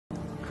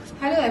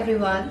Hello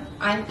everyone,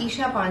 I am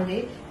Isha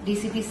Pandey,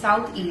 DCP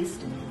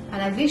Southeast,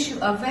 and I wish you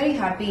a very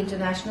happy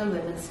International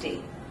Women's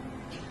Day.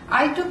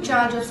 I took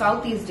charge of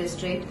Southeast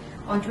District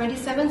on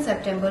 27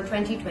 September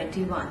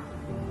 2021.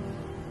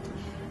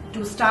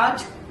 To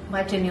start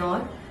my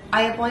tenure,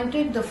 I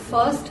appointed the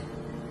first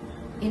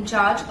in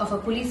charge of a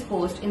police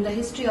post in the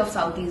history of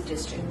Southeast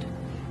District.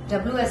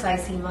 WSI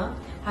Seema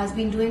has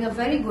been doing a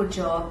very good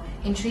job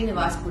in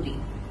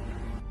Srinivaspuri.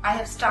 I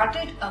have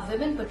started a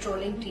women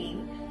patrolling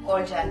team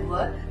called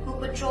Jaguar who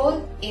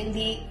patrol in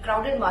the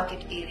crowded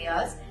market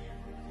areas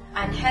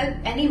and help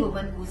any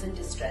woman who's in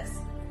distress.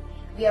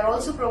 We are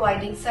also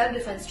providing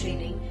self-defense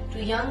training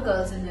to young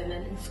girls and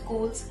women in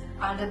schools,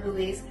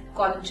 RWAs,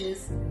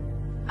 colleges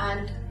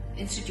and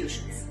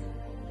institutions.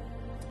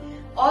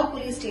 All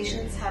police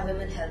stations have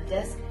women help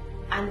desk,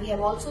 and we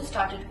have also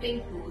started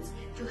pink pools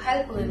to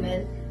help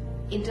women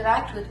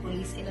interact with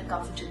police in a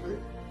comfortable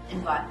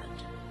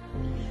environment.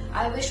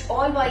 I wish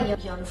all my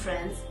young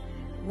friends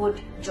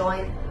would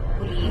join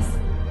police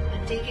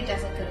and take it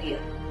as a career.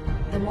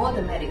 The more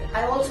the merrier.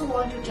 I also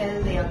want to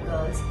tell the young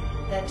girls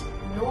that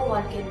no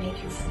one can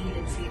make you feel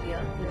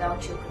inferior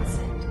without your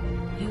consent.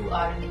 You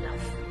are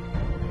enough.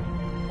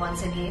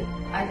 Once again,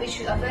 I wish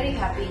you a very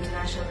happy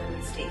International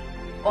Women's Day.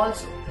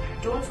 Also,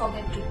 don't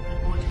forget to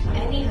report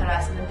any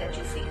harassment that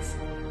you face.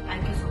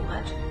 Thank you so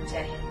much.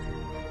 Jai Hind.